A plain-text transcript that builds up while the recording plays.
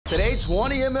Today,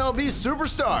 20 MLB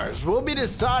superstars will be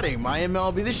deciding my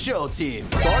MLB The Show team.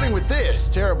 Starting with this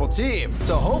terrible team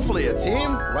to hopefully a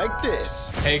team like this.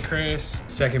 Hey, Chris.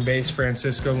 Second base,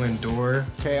 Francisco Lindor.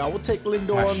 Okay, I will take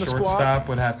Lindor on the squad. Shortstop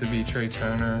would have to be Trey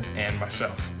Turner and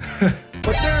myself.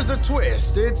 But there's a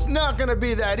twist. It's not gonna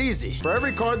be that easy. For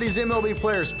every card these MLB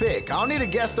players pick, I'll need to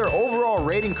guess their overall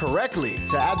rating correctly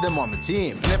to add them on the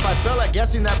team. And if I fail at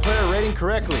guessing that player rating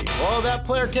correctly, well, that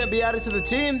player can't be added to the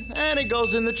team, and it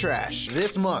goes in the trash.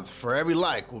 This month, for every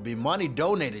like, will be money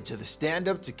donated to the Stand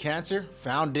Up to Cancer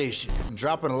Foundation. And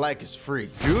dropping a like is free.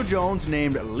 Drew Jones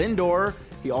named Lindor.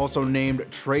 He also named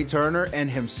Trey Turner and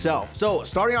himself. So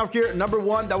starting off here, number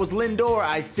one, that was Lindor.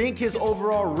 I think his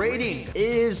overall rating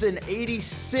is an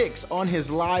 86 on his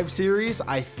live series.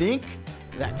 I think.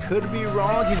 That could be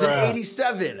wrong. He's an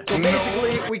 87. So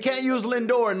basically, we can't use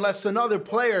Lindor unless another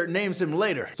player names him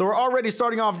later. So we're already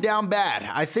starting off down bad.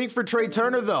 I think for Trey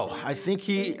Turner, though, I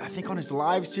think on his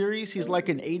live series, he's like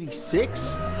an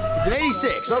 86. He's an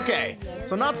 86. Okay.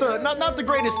 So not the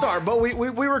greatest start, but we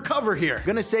recover here.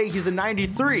 Gonna say he's a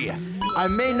 93. I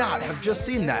may not have just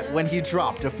seen that when he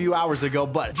dropped a few hours ago,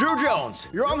 but Drew Jones,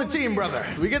 you're on the team, brother.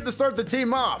 We get to start the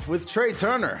team off with Trey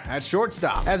Turner at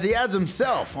shortstop as he adds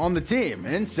himself on the team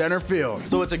in center field.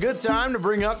 So it's a good time to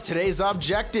bring up today's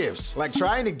objectives, like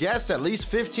trying to guess at least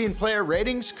 15 player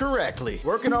ratings correctly,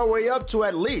 working our way up to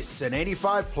at least an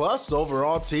 85 plus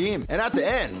overall team, and at the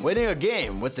end, winning a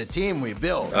game with the team we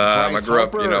built. I grew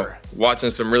up, watching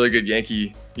some really good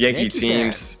Yankee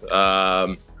teams.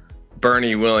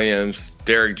 Bernie Williams,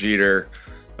 Derek Jeter,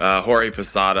 Jorge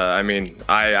Posada. I mean,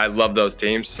 I love those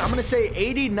teams. I'm gonna say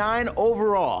 89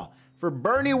 overall. For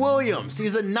Bernie Williams,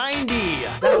 he's a 90.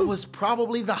 That was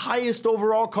probably the highest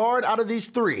overall card out of these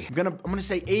three. I'm gonna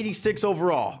say 86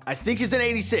 overall. I think he's an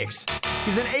 86.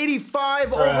 He's an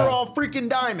 85 overall freaking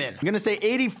diamond. I'm gonna say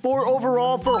 84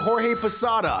 overall for Jorge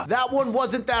Posada. That one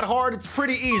wasn't that hard. It's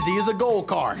pretty easy. It's a gold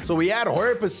card. So we add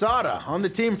Jorge Posada on the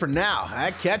team for now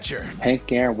at catcher.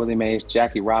 Hank Aaron, Willie Mays,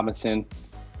 Jackie Robinson,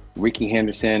 Ricky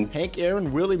Henderson. Hank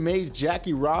Aaron, Willie Mays,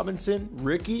 Jackie Robinson,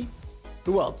 Ricky.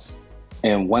 Who else?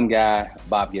 And one guy,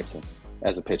 Bob Gibson,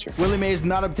 as a pitcher. Willie Mays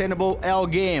not obtainable L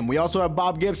game. We also have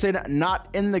Bob Gibson not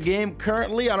in the game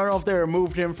currently. I don't know if they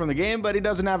removed him from the game, but he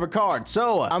doesn't have a card.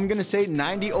 So I'm gonna say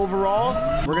 90 overall.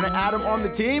 We're gonna add him on the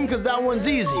team because that one's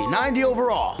easy. 90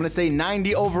 overall. I'm gonna say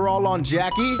 90 overall on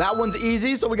Jackie. That one's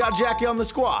easy, so we got Jackie on the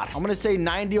squad. I'm gonna say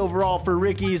 90 overall for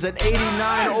Ricky's at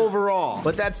 89 overall.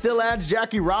 But that still adds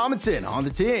Jackie Robinson on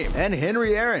the team and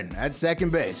Henry Aaron at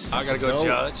second base. I gotta go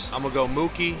Judge. I'm gonna go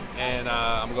Mookie, and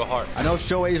I'm gonna go Hart. I know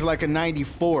Shohei's like a 94.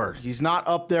 He's not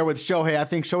up there with Shohei. I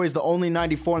think Shohei's the only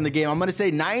 94 in the game. I'm gonna say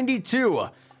 92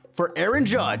 for Aaron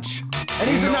Judge, and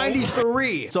he's a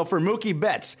 93. So for Mookie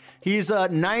Betts, he's a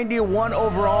 91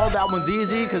 overall. That one's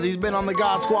easy because he's been on the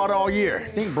God Squad all year. I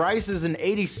think Bryce is an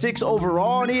 86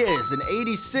 overall, and he is an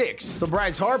 86. So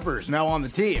Bryce Harper's now on the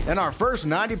team. And our first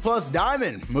 90 plus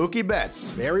diamond, Mookie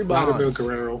Betts. Barry Bonds. Vladimir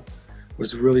Guerrero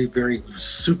was really very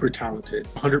super talented.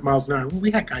 100 miles an hour.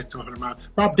 We had guys to 100 miles.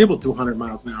 Rob Dibble threw 100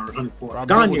 miles an hour, 104. Rob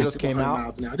Gagne Dibble just came out.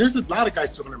 Miles an hour. There's a lot of guys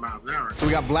to 100 miles an hour. So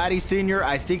we got Vladdy Sr.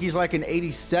 I think he's like an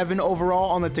 87 overall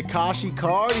on the Tekashi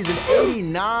card. He's an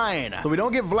 89. So we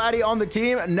don't get Vladdy on the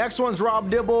team. Next one's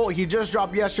Rob Dibble. He just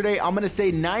dropped yesterday. I'm going to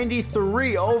say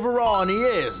 93 overall, and he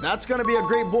is. That's going to be a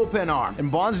great bullpen arm.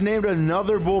 And Bonds named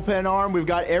another bullpen arm. We've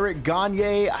got Eric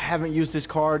Gagne. I haven't used this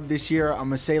card this year. I'm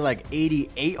going to say like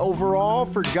 88 overall.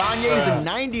 For Gagne, he's a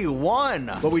 91.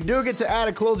 But we do get to add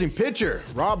a closing pitcher,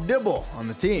 Rob Dibble, on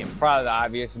the team. Probably the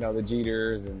obvious, the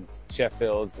Jeters and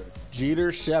Sheffields.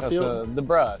 Jeter, Sheffield. The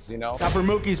bruhs, Now for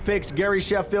Mookie's picks, Gary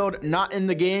Sheffield not in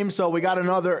the game, so we got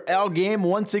another L game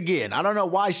once again. I don't know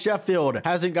why Sheffield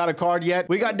hasn't got a card yet.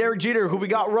 We got Derek Jeter, who we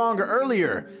got wrong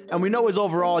earlier, and we know his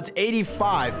overall, it's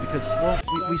 85 because, well,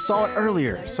 we saw it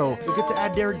earlier. So we get to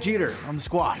add Derek Jeter on the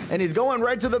squad. And he's going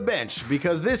right to the bench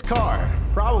because this card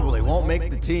probably won't make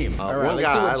the team. All right, one let's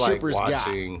see guy what I like Chipper's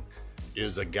watching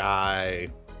is a guy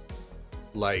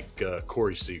like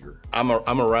Corey Seager. I'm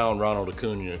around Ronald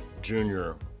Acuna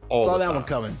Jr. all the time. Saw that one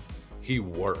coming. He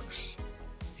works.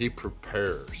 He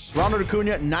prepares. Ronald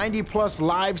Acuna, 90 plus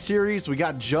live series. We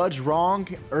got Judge wrong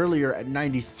earlier at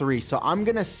 93. So I'm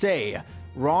going to say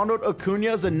Ronald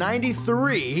Acuna is a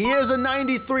 93. He is a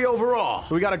 93 overall.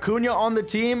 So we got Acuna on the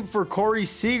team for Corey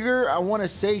Seager. I want to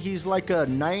say he's like a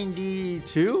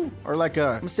 92 or like a,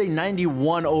 I'm going to say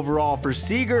 91 overall for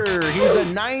Seager. He's a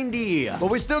 90. But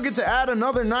we still get to add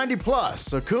another 90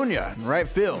 plus. Acuna in right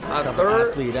field. At third,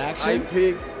 athlete action. I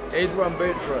pick Adrian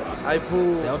Beltre. I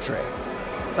pull Beltre.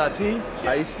 Tatis.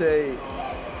 I say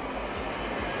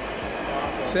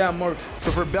Sam Murphy. So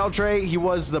for Beltre, he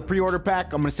was the pre-order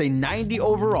pack. I'm gonna say 90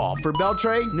 overall. For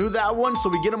Beltre, knew that one, so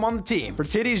we get him on the team. For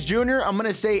Titties Jr., I'm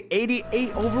gonna say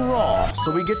 88 overall.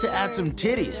 So we get to add some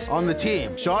titties on the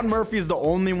team. Sean Murphy is the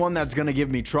only one that's gonna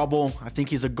give me trouble. I think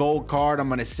he's a gold card. I'm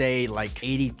gonna say like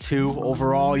 82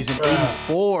 overall. He's an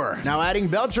 84. Now adding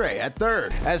Beltre at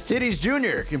third. As Titties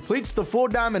Jr. completes the full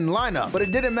diamond lineup, but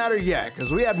it didn't matter yet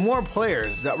because we had more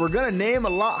players that we're gonna name a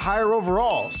lot higher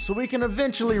overall, so we can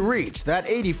eventually reach that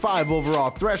 85 overall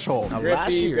threshold. Now,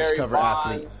 last year's Barry cover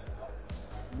Bonds,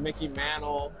 Mickey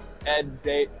Mantle,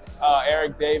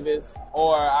 Eric Davis,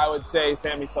 or I would say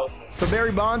Sammy Sosa. So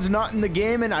Barry Bonds not in the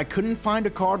game, and I couldn't find a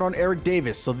card on Eric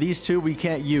Davis, so these two we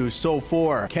can't use. So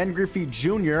for Ken Griffey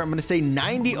Jr., I'm gonna say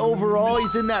 90 overall.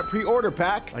 He's in that pre-order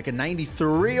pack. Like a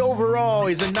 93 overall.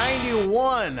 He's a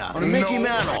 91 on a Mickey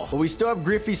Mantle. But we still have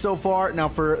Griffey so far. Now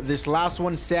for this last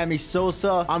one, Sammy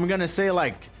Sosa, I'm gonna say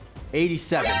like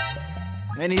 87.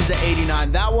 And he's at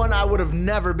 89. That one I would have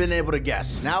never been able to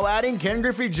guess. Now adding Ken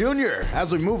Griffey Jr.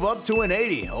 as we move up to an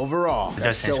 80 overall.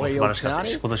 That's Shohei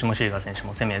Ohtani.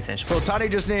 So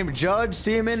Ohtani just named Judge,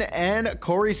 Seaman, and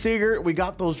Corey Seager. We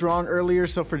got those wrong earlier.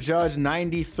 So for Judge,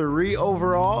 93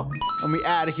 overall. And we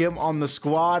add him on the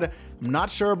squad. I'm not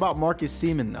sure about Marcus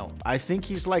Seaman though. I think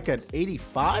he's like at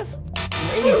 85?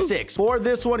 86. For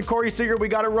this one, Corey Seager, we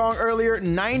got it wrong earlier.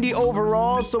 90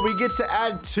 overall, so we get to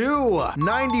add two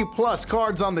 90 plus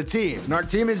cards on the team. And our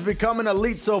team is becoming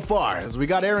elite so far, as we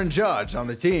got Aaron Judge on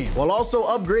the team, while also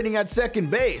upgrading at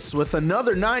second base with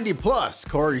another 90 plus,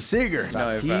 Corey Seager.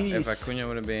 No, if Acuna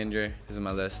wouldn't be injured, this is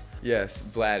my list. Yes,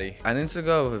 Vladdy. I need to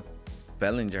go with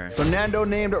Bellinger. So Nando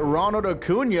named Ronald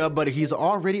Acuna, but he's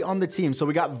already on the team. So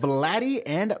we got Vladdy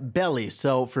and Belly.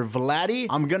 So for Vladdy,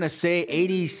 I'm gonna say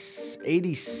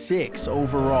 86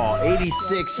 overall.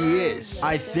 86 he is.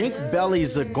 I think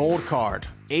Belly's a gold card.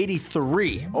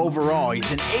 83 overall.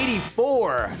 He's an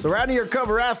 84. So rounding your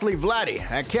cover athlete, Vladdy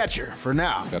at catcher for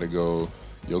now. Gotta go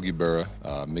Yogi Berra,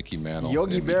 Mickey Mantle.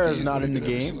 Yogi Berra is not in the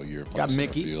game. Got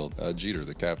Mickey. Field. Jeter,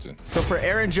 the captain. So for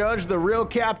Aaron Judge, the real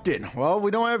captain, well,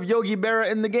 we don't have Yogi Berra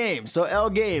in the game, so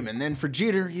L game. And then for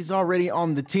Jeter, he's already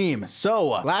on the team. So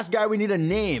last guy we need a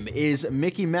name is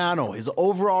Mickey Mantle. His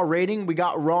overall rating we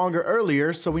got wrong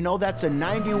earlier, so we know that's a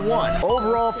 91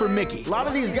 overall for Mickey. A lot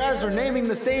of these guys are naming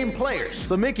the same players,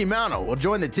 so Mickey Mantle will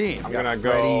join the team. I'm gonna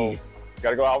go.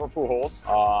 Gotta go Albert Pujols.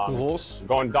 Pujols.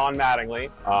 Going Don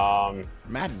Mattingly.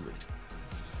 Mattingly.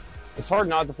 It's hard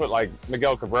not to put like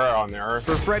Miguel Cabrera on there.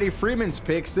 For Freddie Freeman's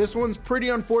picks, this one's pretty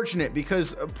unfortunate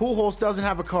because Pujols doesn't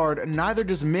have a card, neither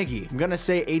does Miggy. I'm gonna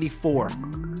say 84.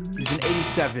 He's an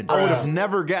 87. I would have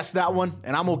never guessed that one,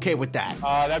 and I'm okay with that.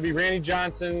 That'd be Randy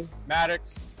Johnson,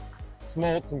 Maddox,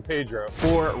 Smoltz, and Pedro.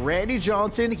 For Randy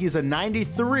Johnson, he's a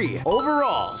 93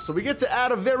 overall, so we get to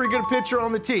add a very good pitcher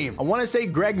on the team. I want to say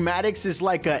Greg Maddux is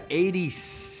like a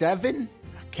 87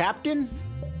 captain.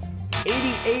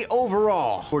 88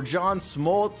 overall. For John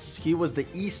Smoltz, he was the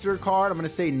Easter card. I'm gonna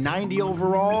say 90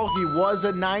 overall. He was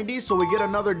a 90, so we get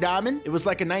another diamond. It was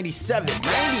like a 97,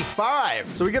 95.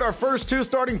 So we get our first two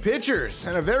starting pitchers,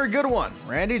 and a very good one,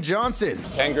 Randy Johnson.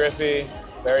 Ken Griffey,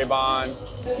 Barry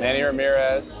Bonds, Manny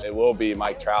Ramirez. It will be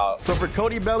Mike Trout. So for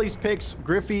Cody Belly's picks,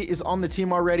 Griffey is on the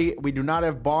team already. We do not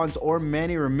have Bonds or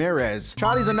Manny Ramirez.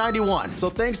 Trout's a 91.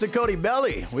 So thanks to Cody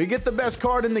Belly, we get the best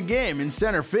card in the game in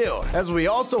center field, as we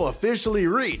also officially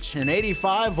reach an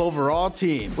 85 overall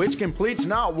team, which completes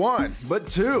not one, but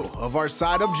two of our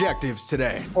side objectives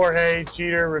today. Jorge,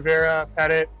 Jeter, Rivera,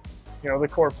 Pettit. You know, the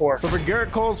core four. So for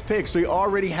Garrett Cole's picks, we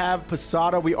already have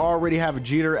Posada. We already have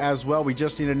Jeter as well. We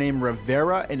just need to name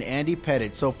Rivera and Andy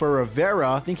Pettit. So for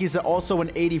Rivera, I think he's also an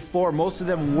 84. Most of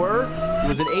them were. He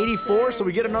was an 84, so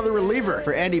we get another reliever.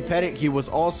 For Andy Pettit, he was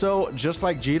also, just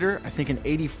like Jeter, I think an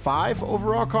 85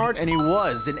 overall card, and he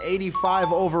was an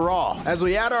 85 overall. As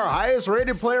we add our highest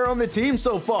rated player on the team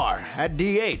so far at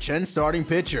DH and starting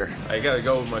pitcher. I gotta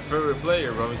go with my favorite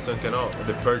player, Robinson Cano,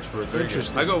 the Perch Rodriguez.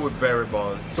 Interesting. I go with Barry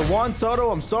Bonds. So Juan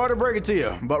Soto, I'm sorry to break it to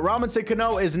you, but Robinson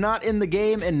Cano is not in the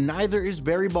game, and neither is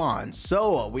Barry Bonds.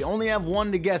 So we only have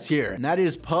one to guess here, and that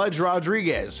is Pudge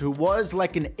Rodriguez, who was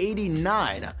like an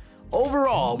 89.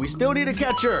 Overall, we still need a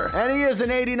catcher, and he is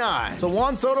an 89. So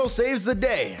Juan Soto saves the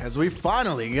day as we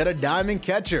finally get a diamond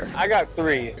catcher. I got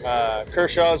three.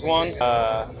 Kershaw's one,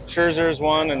 Scherzer's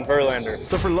one, and Verlander.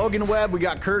 So for Logan Webb, we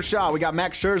got Kershaw, we got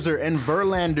Max Scherzer, and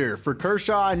Verlander. For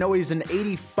Kershaw, I know he's an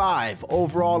 85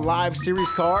 overall live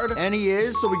series card, and he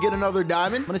is, so we get another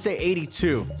diamond. I'm gonna say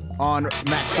 82 on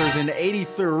Max Scherzer, and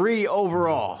 83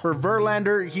 overall. For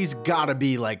Verlander, he's gotta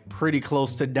be like pretty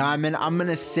close to diamond. I'm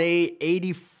gonna say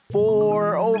 84.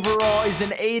 84. Overall, he's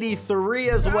an 83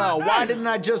 as well. Why didn't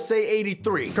I just say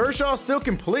 83? Kershaw still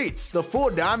completes the full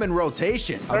diamond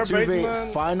rotation.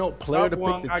 Altuve, final player to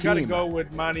pick the team. I gotta go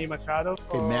with Manny Machado.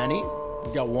 Okay, Manny,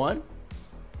 you got one.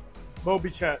 Bo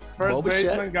Bichette. First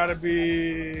baseman gotta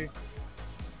be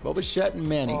Bo Bichette and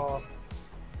Manny.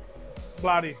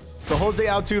 Vladdy. So Jose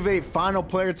Altuve, final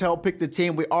player to help pick the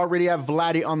team. We already have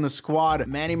Vladdy on the squad.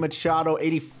 Manny Machado,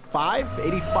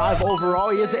 85 overall.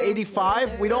 He is an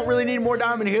 85. We don't really need more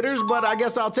diamond hitters, but I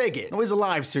guess I'll take it. Always a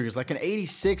live series, like an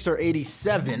 86 or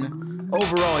 87.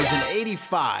 Overall, he's an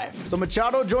 85. So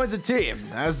Machado joins the team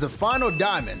as the final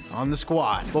diamond on the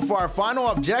squad. But for our final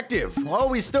objective, well,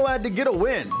 we still had to get a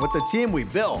win with the team we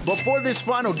built. Before this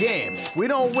final game, if we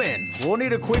don't win, we'll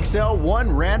need to quick sell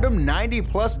one random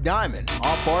 90+ diamond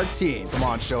off our team. Come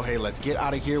on, Shohei, let's get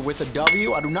out of here with a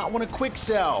W. I do not want to quick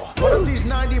sell one of these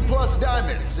 90+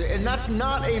 diamonds, and that's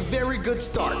not a very good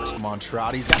start. Come on,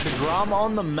 Trout, he's got the Grom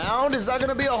on the mound. Is that going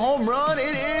to be a home run?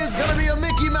 It is going to be a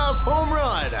Mickey Mouse home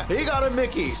run. He got a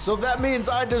Mickey, so that means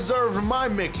I deserve my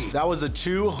Mickey. That was a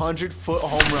 200-foot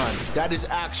home run. That is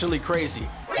actually crazy.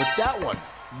 But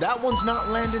that one's not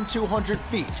landing 200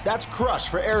 feet. That's crushed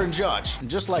for Aaron Judge. And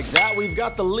just like that, we've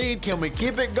got the lead. Can we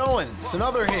keep it going? It's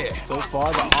another hit. So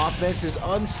far, the offense is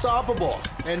unstoppable.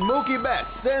 And Mookie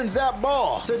Betts sends that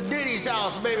ball to Diddy's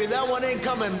house, baby. That one ain't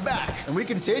coming back. And we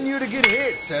continue to get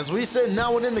hits as we send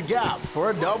that one in the gap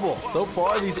for a double. So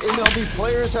far, these MLB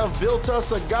players have built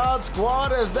us a god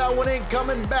squad as that one ain't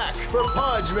coming back for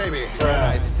Pudge, baby. And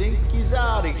I think he's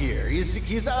out of here.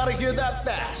 He's out of here that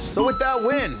fast. So with that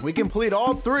win, we complete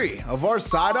all 3 of our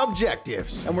side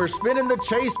objectives. And we're spinning the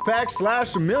chase pack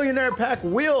 / millionaire pack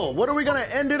wheel. What are we gonna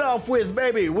end it off with,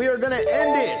 baby? We are gonna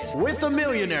end it with a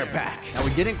millionaire pack. Now,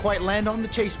 we didn't quite land on the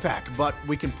chase pack, but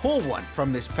we can pull one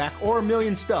from this pack or a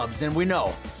million stubs, and we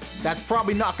know that's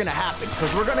probably not gonna happen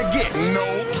because we're gonna get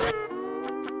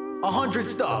 100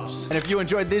 stubs. And if you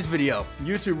enjoyed this video,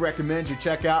 YouTube recommends you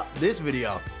check out this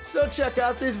video. So check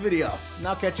out this video, and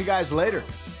I'll catch you guys later.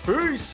 Peace.